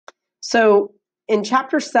So in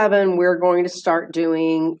chapter 7, we're going to start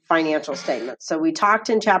doing financial statements. So we talked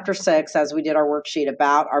in chapter 6, as we did our worksheet,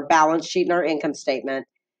 about our balance sheet and our income statement.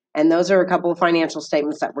 And those are a couple of financial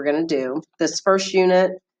statements that we're going to do. This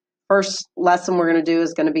first lesson we're going to do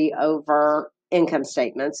is going to be over income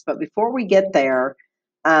statements. But before we get there,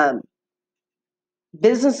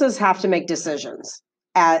 businesses have to make decisions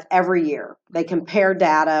every year. They compare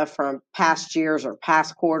data from past years or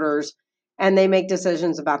past quarters, and they make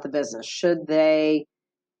decisions about the business. Should they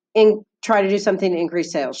try to do something to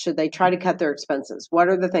increase sales? Should they try to cut their expenses? What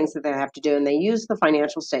are the things that they have to do? And they use the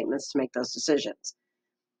financial statements to make those decisions.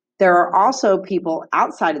 There are also people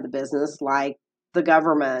outside of the business, like the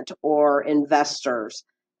government or investors,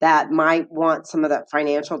 that might want some of that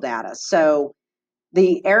financial data. So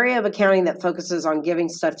the area of accounting that focuses on giving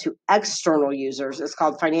stuff to external users is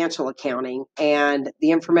called financial accounting, and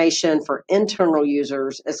the information for internal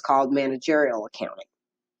users is called managerial accounting.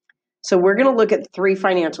 So we're going to look at 3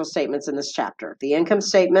 financial statements in this chapter: the income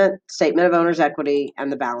statement, statement of owner's equity, and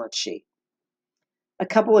the balance sheet. A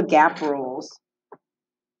couple of GAAP rules.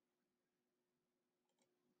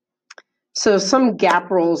 So some GAAP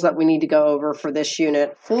rules that we need to go over for this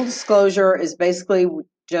unit. Full disclosure is basically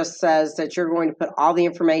just says that you're going to put all the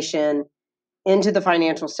information into the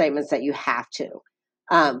financial statements that you have to.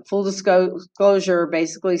 Full disclosure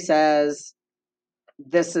basically says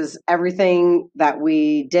this is everything that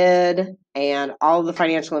we did and all of the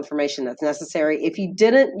financial information that's necessary. If you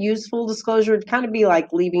didn't use full disclosure, it'd kind of be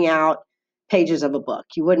like leaving out pages of a book.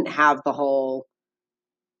 You wouldn't have the whole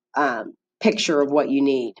picture of what you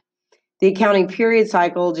need. The accounting period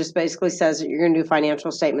cycle just basically says that you're going to do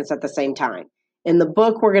financial statements at the same time. In the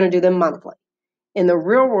book, we're going to do them monthly. In the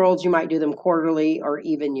real world, you might do them quarterly or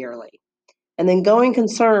even yearly. And then going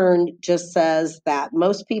concern just says that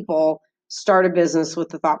most people start a business with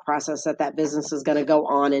the thought process that that business is going to go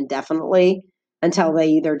on indefinitely until they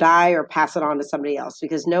either die or pass it on to somebody else,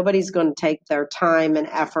 because nobody's going to take their time and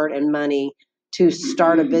effort and money to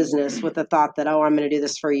start a business with the thought that, oh, I'm going to do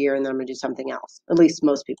this for a year and then I'm going to do something else. At least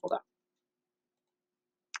most people don't.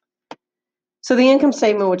 So the income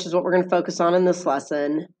statement, which is what we're going to focus on in this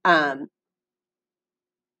lesson,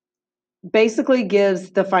 basically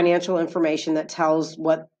gives the financial information that tells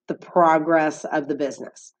what the progress of the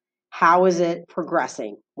business. How is it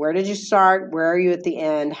progressing? Where did you start? Where are you at the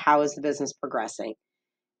end? How is the business progressing?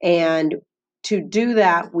 And to do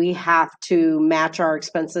that, we have to match our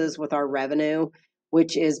expenses with our revenue,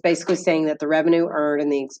 which is basically saying that the revenue earned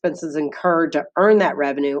and the expenses incurred to earn that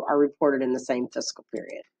revenue are reported in the same fiscal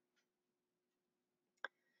period.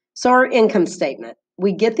 So our income statement.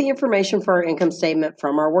 We get the information for our income statement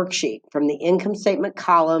from our worksheet, from the income statement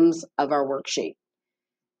columns of our worksheet.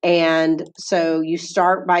 And so you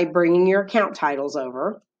start by bringing your account titles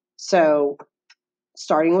over. So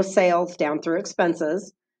starting with sales down through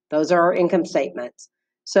expenses, those are our income statements.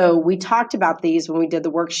 So we talked about these when we did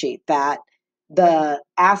the worksheet, that the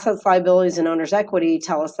assets, liabilities, and owner's equity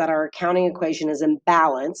tell us that our accounting equation is in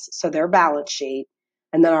balance, so their balance sheet.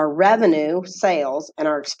 And then our revenue, sales, and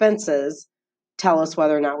our expenses tell us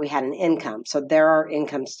whether or not we had an income. So there are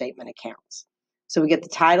income statement accounts. So we get the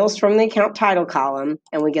titles from the account title column,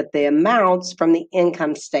 and we get the amounts from the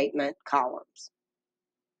income statement columns.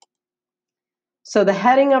 So the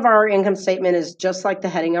heading of our income statement is just like the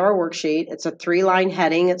heading of our worksheet. It's a 3-line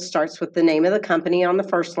heading. It starts with the name of the company on the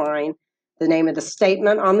first line, the name of the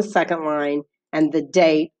statement on the second line, and the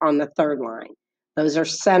date on the third line. Those are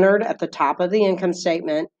centered at the top of the income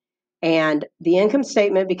statement. And the income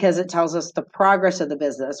statement, because it tells us the progress of the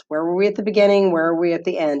business, where were we at the beginning, where are we at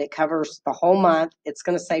the end? It covers the whole month. It's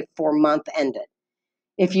going to say for month ended.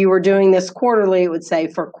 If you were doing this quarterly, it would say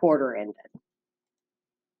for quarter ended.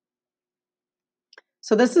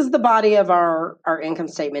 So this is the body of our income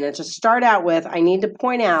statement. And to start out with, I need to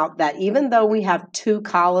point out that even though we have 2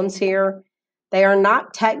 columns here, they are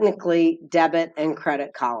not technically debit and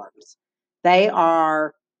credit columns. They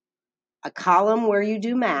are a column where you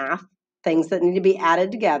do math, things that need to be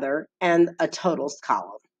added together, and a totals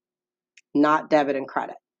column, not debit and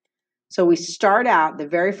credit. So we start out, the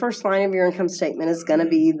very first line of your income statement is going to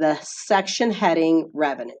be the section heading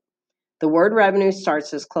revenue. The word revenue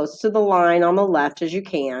starts as close to the line on the left as you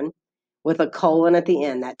can with a colon at the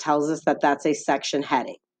end. That tells us that that's a section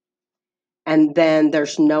heading. And then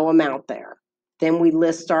there's no amount there. Then we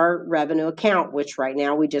list our revenue account, which right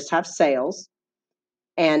now we just have sales.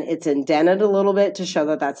 And it's indented a little bit to show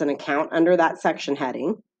that that's an account under that section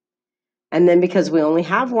heading. And then because we only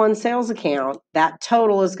have one sales account, that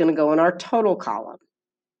total is going to go in our total column.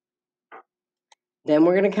 Then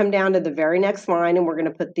we're going to come down to the very next line and we're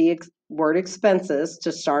going to put the word expenses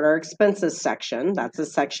to start our expenses section. That's a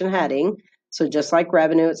section heading. So just like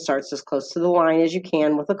revenue, it starts as close to the line as you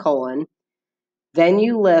can with a colon. Then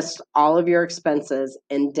you list all of your expenses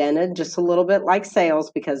indented just a little bit like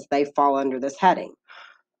sales because they fall under this heading.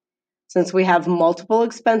 Since we have multiple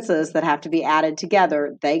expenses that have to be added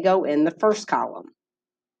together, they go in the first column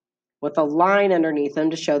with a line underneath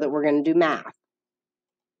them to show that we're going to do math.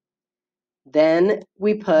 Then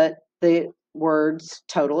we put the words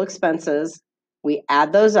total expenses, we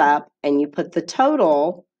add those up, and you put the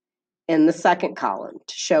total in the second column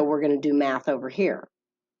to show we're going to do math over here.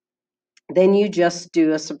 Then you just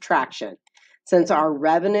do a subtraction. Since our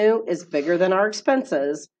revenue is bigger than our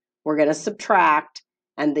expenses, we're going to subtract,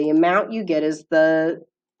 and the amount you get is the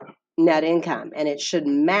net income, and it should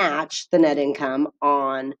match the net income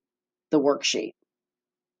on the worksheet.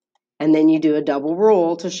 And then you do a double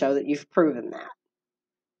rule to show that you've proven that.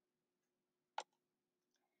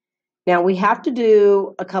 Now we have to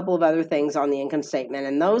do a couple of other things on the income statement,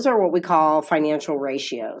 and those are what we call financial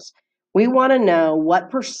ratios. We want to know what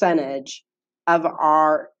percentage of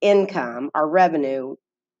our income, our revenue,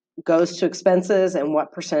 goes to expenses and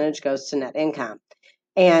what percentage goes to net income.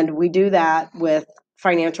 And we do that with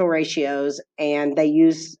financial ratios, and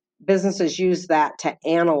businesses use that to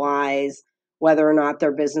analyze whether or not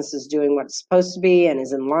their business is doing what it's supposed to be and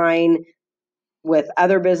is in line with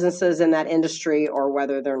other businesses in that industry or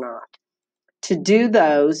whether they're not. To do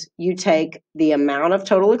those, you take the amount of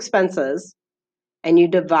total expenses and you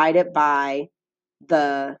divide it by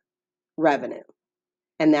the revenue,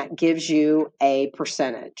 and that gives you a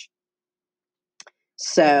percentage.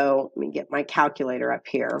 So let me get my calculator up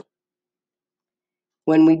here.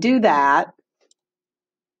 When we do that,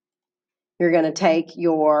 you're going to take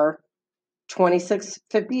your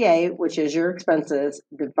 $26.58, which is your expenses,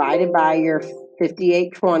 divided by your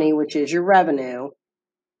 $58.20, which is your revenue,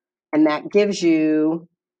 and that gives you,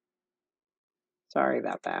 sorry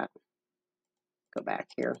about that, go back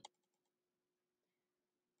here,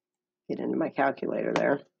 get into my calculator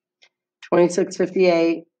there,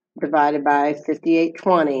 $26.58 divided by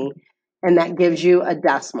 $58.20, and that gives you a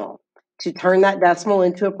decimal. To turn that decimal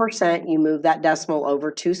into a percent, you move that decimal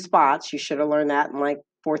over 2 spots. You should have learned that in like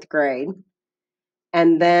 4th grade.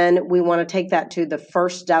 And then we want to take that to the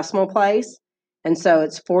first decimal place. And so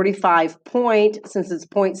it's 45 since it's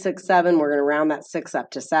 0.67, we're going to round that 6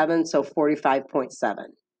 up to 7, so 45.7.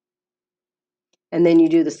 And then you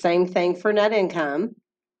do the same thing for net income.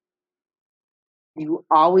 You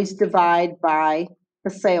always divide by the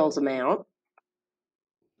sales amount.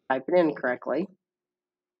 Type it in correctly.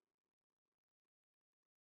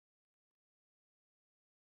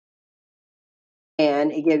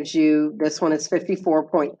 And it gives you, this one is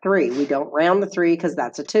 54.3. We don't round the 3 because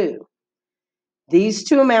that's a 2. These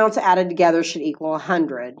two amounts added together should equal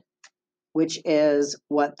 100, which is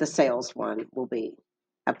what the sales one will be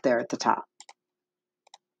up there at the top.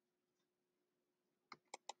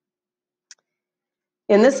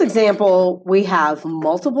 In this example, we have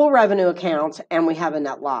multiple revenue accounts and we have a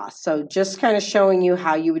net loss. So just kind of showing you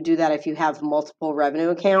how you would do that if you have multiple revenue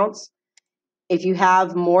accounts. If you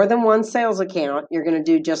have more than one sales account, you're going to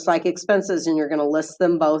do just like expenses, and you're going to list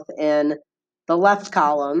them both in the left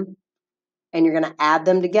column, and you're going to add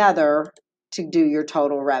them together to do your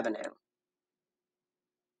total revenue.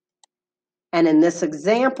 And in this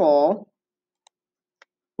example,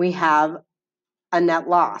 we have a net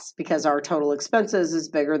loss because our total expenses is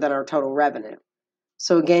bigger than our total revenue.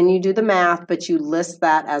 So again, you do the math, but you list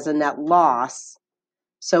that as a net loss.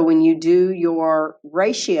 So when you do your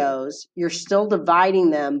ratios, you're still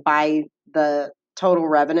dividing them by the total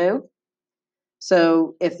revenue.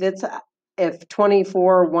 So if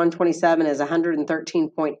 24,127 is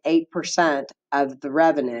 113.8% of the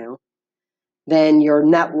revenue, then your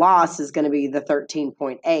net loss is going to be the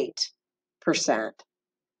 13.8%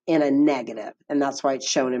 in a negative, and that's why it's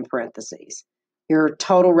shown in parentheses. Your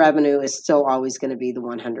total revenue is still always going to be the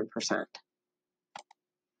 100%.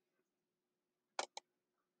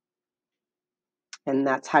 And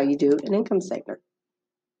that's how you do an income statement.